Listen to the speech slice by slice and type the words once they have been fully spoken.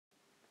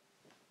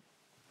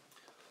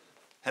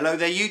Hello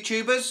there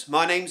YouTubers,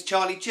 my name's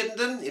Charlie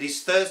Chittenden. It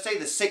is Thursday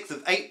the 6th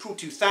of April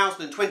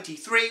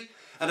 2023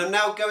 and I'm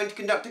now going to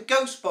conduct a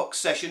ghost box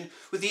session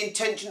with the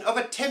intention of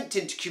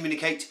attempting to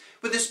communicate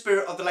with the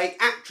spirit of the late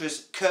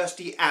actress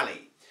Kirstie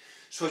Alley.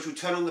 So I shall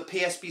turn on the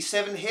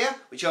PSB7 here,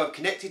 which I have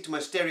connected to my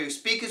stereo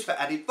speakers for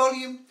added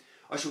volume.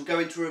 I shall go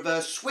into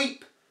reverse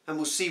sweep and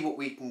we'll see what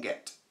we can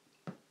get.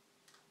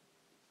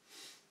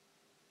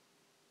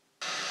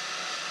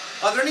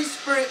 Are there any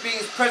spirit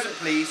beings present,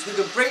 please, who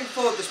can bring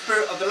forward the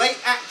spirit of the late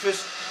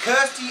actress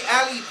Kirstie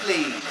Alley,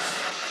 please?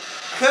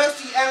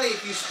 Kirstie Alley,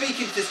 if you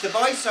speak into this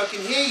device, I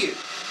can hear you.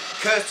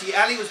 Kirstie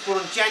Alley was born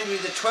on January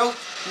the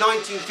 12th,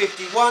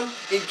 1951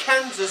 in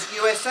Kansas,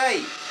 USA.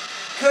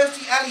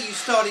 Kirstie Alley, you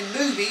starred in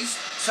movies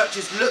such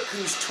as Look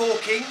Who's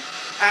Talking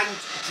and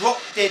Drop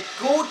Dead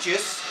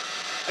Gorgeous.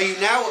 Are you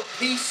now at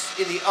peace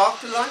in the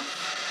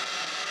afterlife?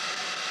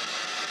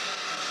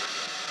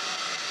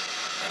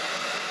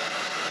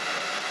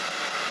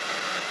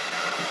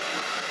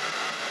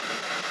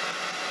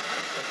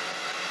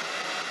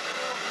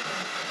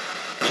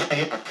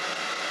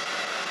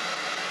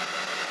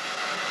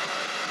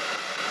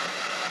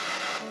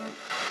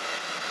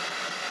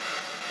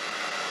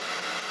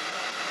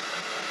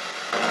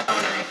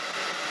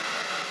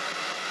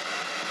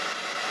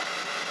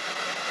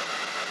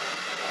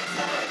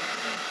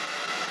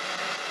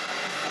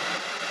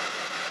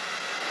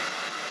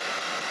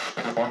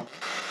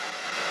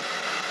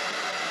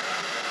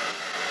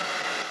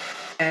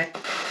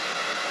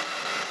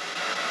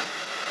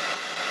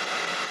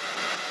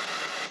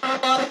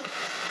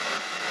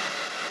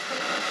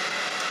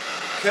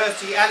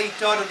 Kirstie Alley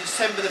died on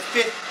December the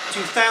 5th,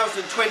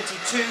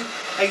 2022,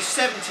 age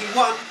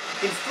 71,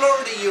 in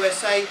Florida,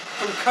 USA,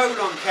 from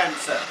colon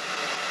cancer.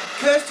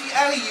 Kirstie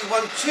Alley, you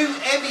won 2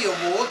 Emmy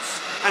Awards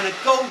and a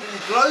Golden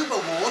Globe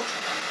Award.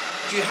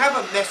 Do you have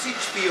a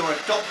message for your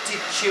adopted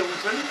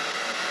children?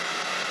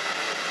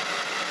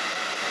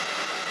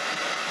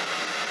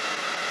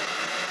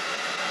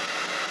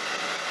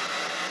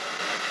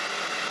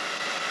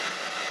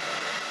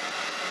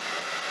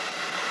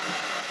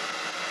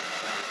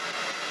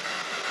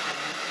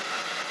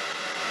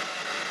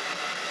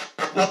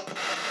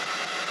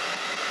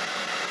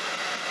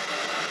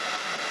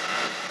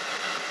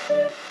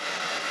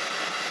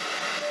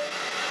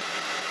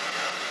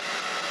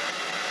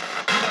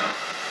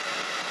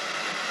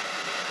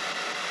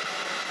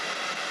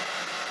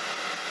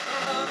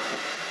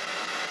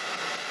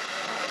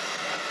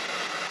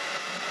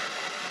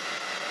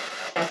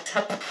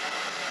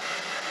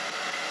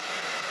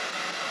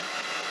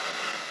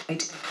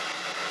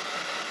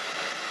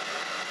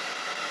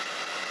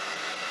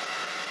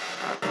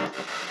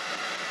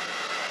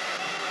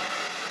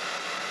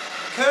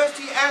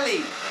 Kirstie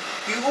Alley,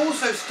 you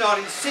also starred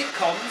in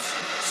sitcoms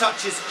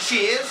such as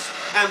Cheers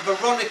and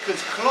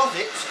Veronica's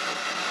Closet.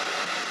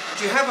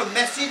 Do you have a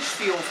message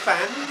for your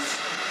fans?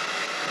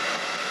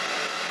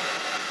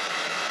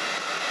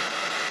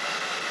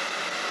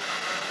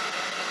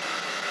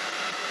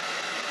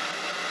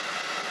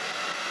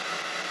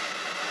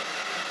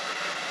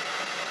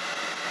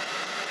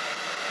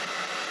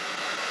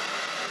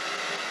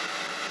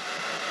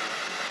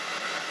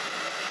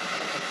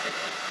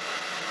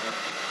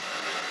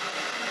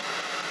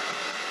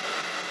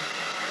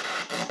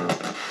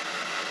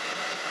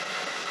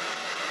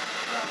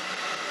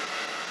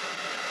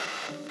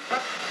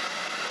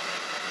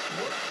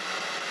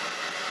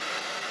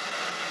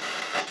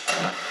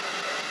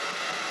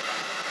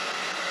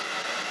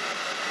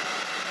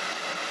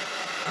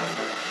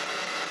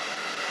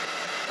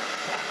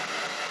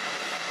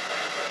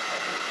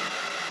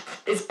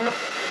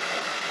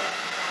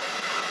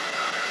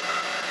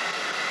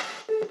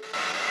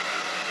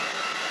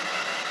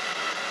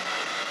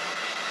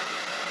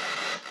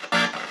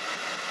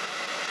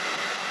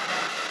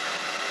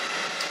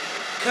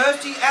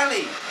 Kirstie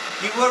Alley,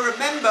 you were a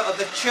member of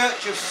the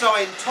Church of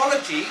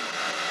Scientology.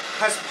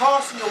 Has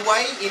passing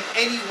away in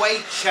any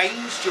way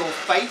changed your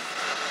faith?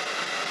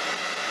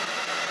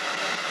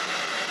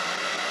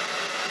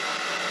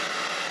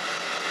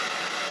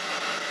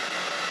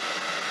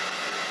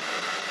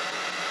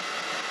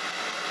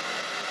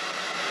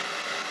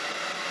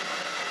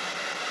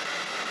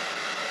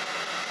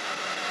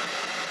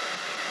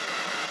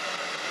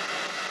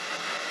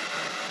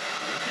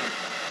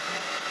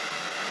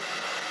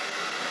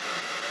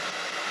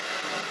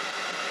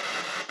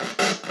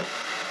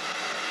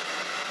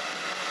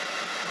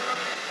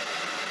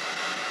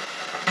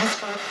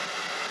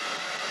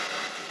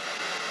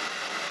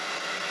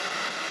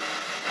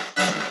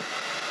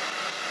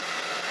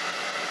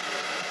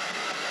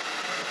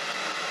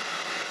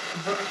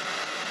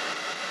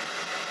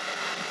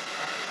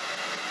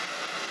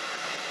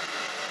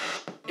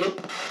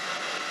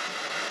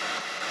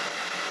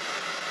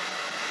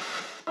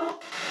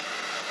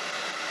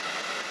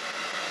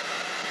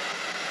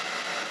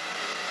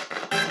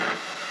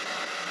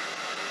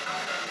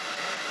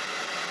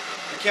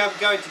 Okay, I'm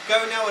going to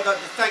go now. I'd like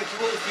to thank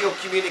you all for your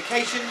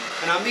communication,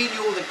 and I mean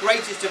you all the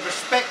greatest of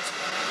respect.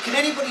 Can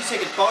anybody say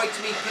goodbye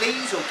to me,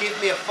 please, or give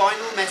me a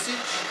final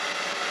message?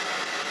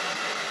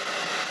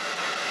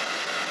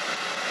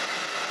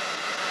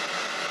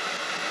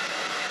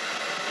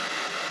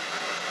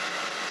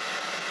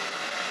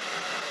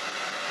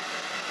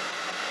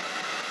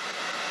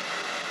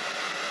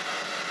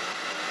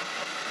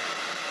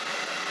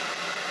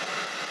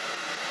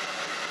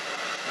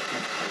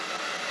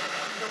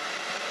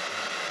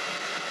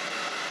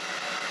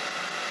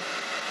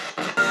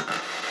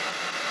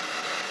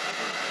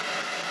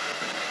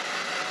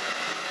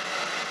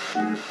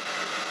 Well.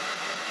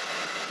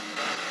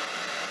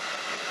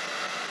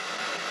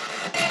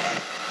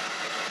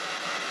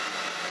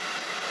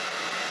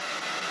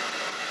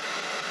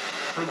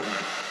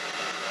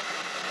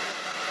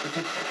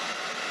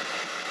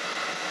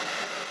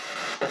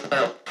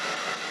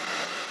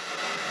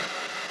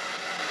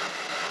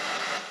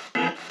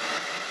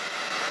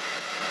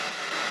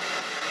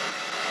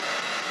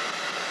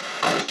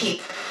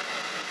 Keep.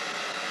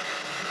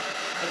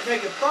 Okay,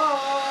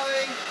 goodbye.